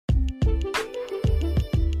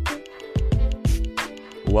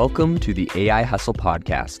Welcome to the AI Hustle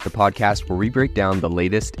Podcast, the podcast where we break down the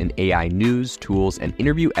latest in AI news, tools, and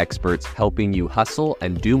interview experts helping you hustle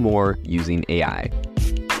and do more using AI.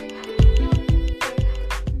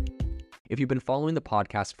 If you've been following the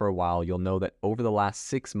podcast for a while, you'll know that over the last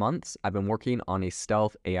 6 months, I've been working on a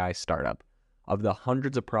stealth AI startup. Of the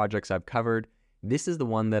hundreds of projects I've covered, this is the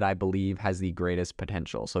one that I believe has the greatest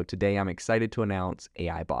potential. So today I'm excited to announce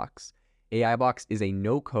AIBox. AIBox is a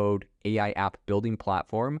no-code AI app building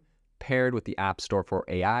platform paired with the App Store for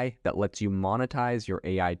AI that lets you monetize your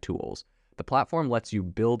AI tools. The platform lets you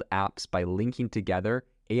build apps by linking together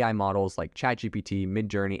AI models like ChatGPT,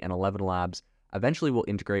 Midjourney, and 11 Labs. Eventually will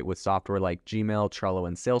integrate with software like Gmail, Trello,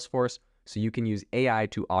 and Salesforce, so you can use AI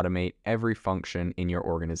to automate every function in your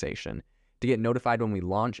organization. To get notified when we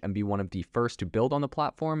launch and be one of the first to build on the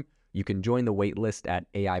platform, you can join the waitlist at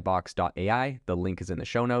aibox.ai. The link is in the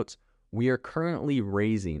show notes. We are currently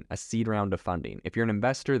raising a seed round of funding. If you're an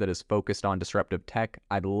investor that is focused on disruptive tech,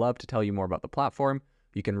 I'd love to tell you more about the platform.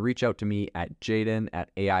 You can reach out to me at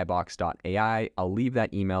jaden@aibox.ai. I'll leave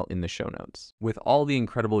that email in the show notes. With all the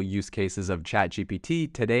incredible use cases of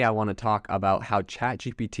ChatGPT, today I want to talk about how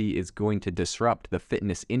ChatGPT is going to disrupt the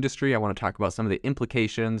fitness industry. I want to talk about some of the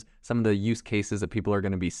implications, some of the use cases that people are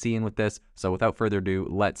going to be seeing with this. So without further ado,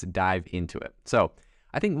 let's dive into it. So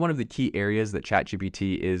I think one of the key areas that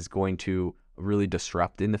ChatGPT is going to really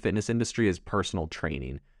disrupt in the fitness industry is personal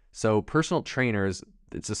training. So personal trainers,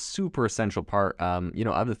 it's a super essential part,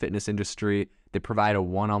 of the fitness industry. They provide a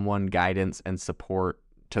one-on-one guidance and support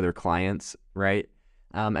to their clients, right?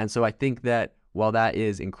 And so I think that while that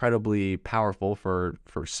is incredibly powerful for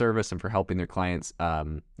service and for helping their clients,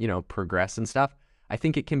 progress and stuff, I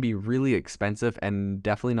think it can be really expensive and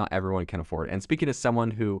definitely not everyone can afford it. And speaking as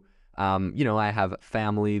someone who I have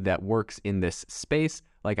family that works in this space.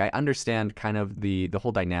 Like I understand kind of the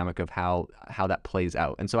whole dynamic of how that plays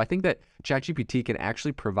out. And so I think that ChatGPT can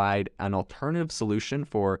actually provide an alternative solution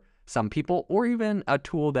for some people, or even a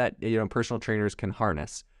tool that, personal trainers can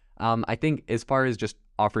harness. I think as far as just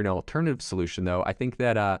offering an alternative solution though, I think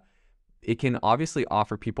that it can obviously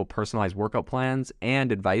offer people personalized workout plans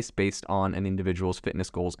and advice based on an individual's fitness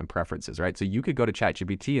goals and preferences, right? So you could go to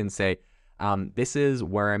ChatGPT and say, this is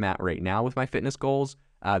where I'm at right now with my fitness goals.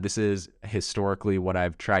 This is historically what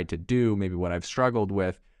I've tried to do, maybe what I've struggled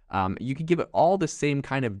with. You can give it all the same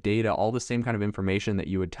kind of data, all the same kind of information that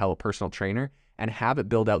you would tell a personal trainer, and have it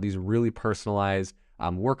build out these really personalized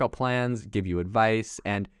workout plans, give you advice.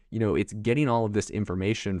 And, it's getting all of this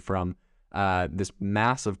information from this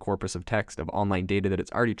massive corpus of text of online data that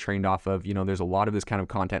it's already trained off of. There's a lot of this kind of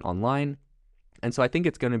content online. And so I think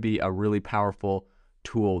it's going to be a really powerful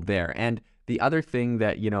tool there. And the other thing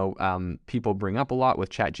that, people bring up a lot with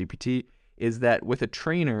ChatGPT is that with a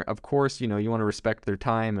trainer, of course, you want to respect their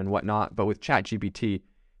time and whatnot. But with ChatGPT,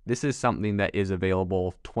 this is something that is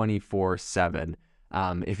available 24/7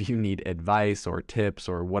 if you need advice or tips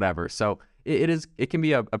or whatever. So it can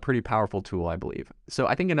be a pretty powerful tool, I believe. So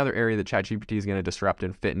I think another area that ChatGPT is going to disrupt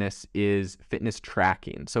in fitness is fitness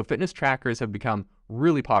tracking. So fitness trackers have become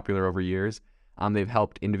really popular over years. They've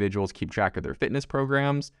helped individuals keep track of their fitness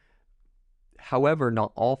programs. However,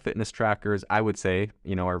 not all fitness trackers, I would say,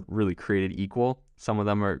 are really created equal. Some of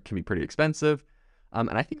them can be pretty expensive.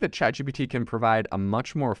 And I think that ChatGPT can provide a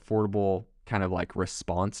much more affordable kind of like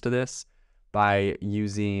response to this by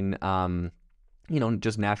using,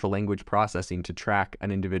 just natural language processing to track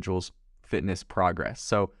an individual's fitness progress.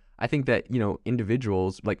 So I think that,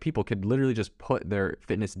 individuals, like people could literally just put their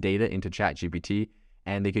fitness data into ChatGPT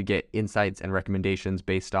and they could get insights and recommendations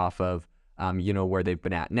based off of where they've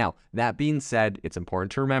been at. Now, that being said, it's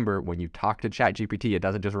important to remember when you talk to ChatGPT, it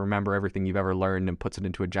doesn't just remember everything you've ever learned and puts it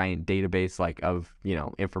into a giant database of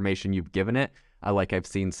information you've given it. Like I've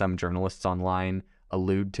seen some journalists online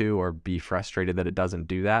allude to or be frustrated that it doesn't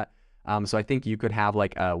do that. So I think you could have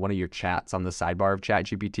like one of your chats on the sidebar of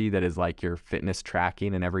ChatGPT that is like your fitness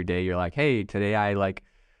tracking, and every day you're like, hey, today I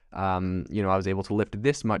I was able to lift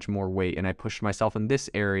this much more weight and I pushed myself in this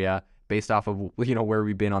area based off of, where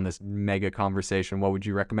we've been on this mega conversation. What would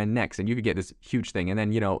you recommend next? And you could get this huge thing. And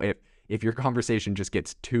then, if your conversation just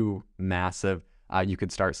gets too massive, you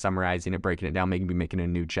could start summarizing it, breaking it down, maybe making a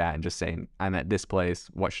new chat and just saying, I'm at this place.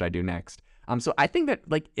 What should I do next? So I think that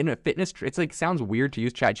like in a fitness, it's like sounds weird to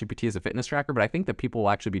use ChatGPT as a fitness tracker, but I think that people will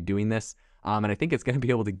actually be doing this. And I think it's going to be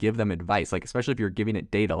able to give them advice, like especially if you're giving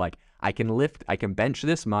it data, like I can bench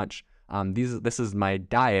this much. This is my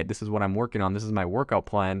diet. This is what I'm working on. This is my workout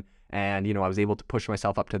plan. And, I was able to push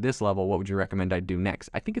myself up to this level. What would you recommend I do next?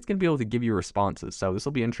 I think it's going to be able to give you responses. So this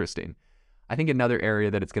will be interesting. I think another area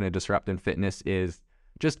that it's going to disrupt in fitness is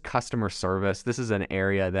just customer service. This is an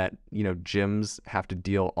area that, gyms have to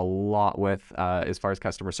deal a lot with as far as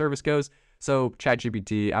customer service goes. So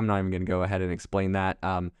ChatGPT, I'm not even going to go ahead and explain that.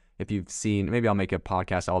 If you've seen, maybe I'll make a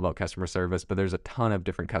podcast all about customer service, but there's a ton of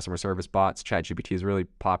different customer service bots. ChatGPT is really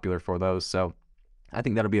popular for those. So I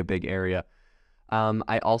think that'll be a big area.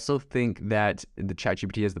 I also think that the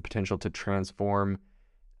ChatGPT has the potential to transform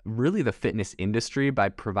really the fitness industry by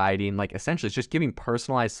providing, essentially it's just giving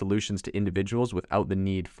personalized solutions to individuals without the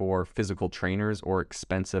need for physical trainers or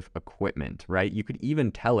expensive equipment, right? You could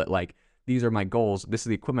even tell it these are my goals, this is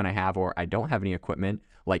the equipment I have, or I don't have any equipment,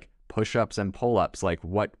 like push-ups and pull-ups,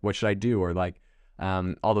 what should I do, or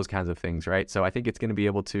all those kinds of things, right? So I think it's going to be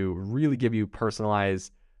able to really give you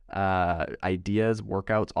personalized ideas,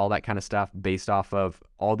 workouts, all that kind of stuff based off of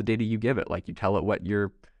all the data you give it. You tell it what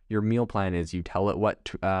your meal plan is, you tell it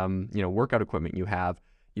what workout equipment you have,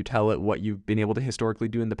 you tell it what you've been able to historically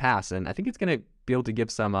do in the past, and I think it's going to be able to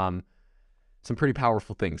give some pretty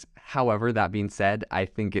powerful things. However, that being said, I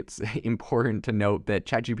think it's important to note that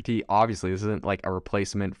ChatGPT, obviously this isn't a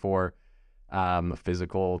replacement for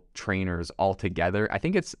physical trainers altogether. I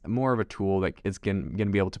think it's more of a tool that is going to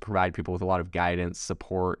be able to provide people with a lot of guidance,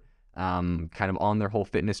 support, kind of on their whole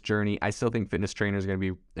fitness journey. I still think fitness trainers are going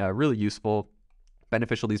to be really useful,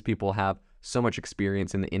 beneficial. These people have so much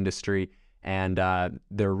experience in the industry, and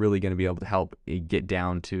they're really going to be able to help get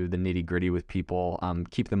down to the nitty gritty with people,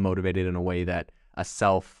 keep them motivated in a way that a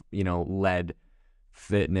led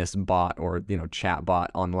fitness bot or chat bot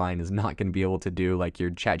online is not going to be able to do.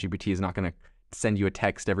 Your ChatGPT is not going to send you a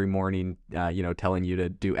text every morning, telling you to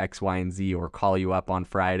do X, Y, and Z, or call you up on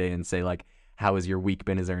Friday and say how has your week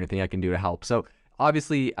been? Is there anything I can do to help? So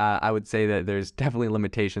obviously, I would say that there's definitely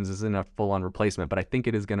limitations. This isn't a full-on replacement, but I think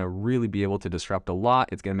it is going to really be able to disrupt a lot.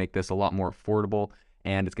 It's going to make this a lot more affordable,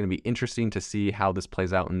 and it's going to be interesting to see how this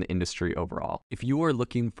plays out in the industry overall. If you are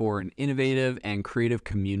looking for an innovative and creative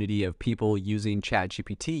community of people using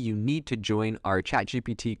ChatGPT, you need to join our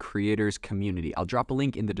ChatGPT creators community. I'll drop a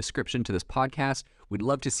link in the description to this podcast. We'd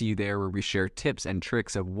love to see you there, where we share tips and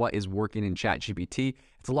tricks of what is working in ChatGPT.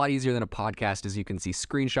 It's a lot easier than a podcast, as you can see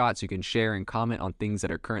screenshots, you can share and comment on things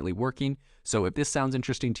that are currently working. So if this sounds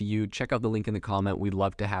interesting to you, check out the link in the comment. We'd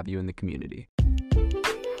love to have you in the community.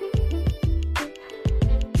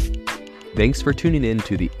 Thanks for tuning in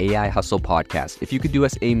to the AI Hustle podcast. If you could do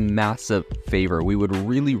us a massive favor, we would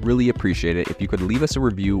really, really appreciate it if you could leave us a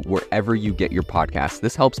review wherever you get your podcasts.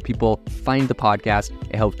 This helps people find the podcast.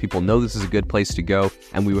 It helps people know this is a good place to go.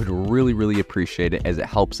 And we would really, really appreciate it, as it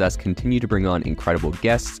helps us continue to bring on incredible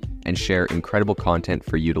guests and share incredible content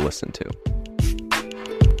for you to listen to.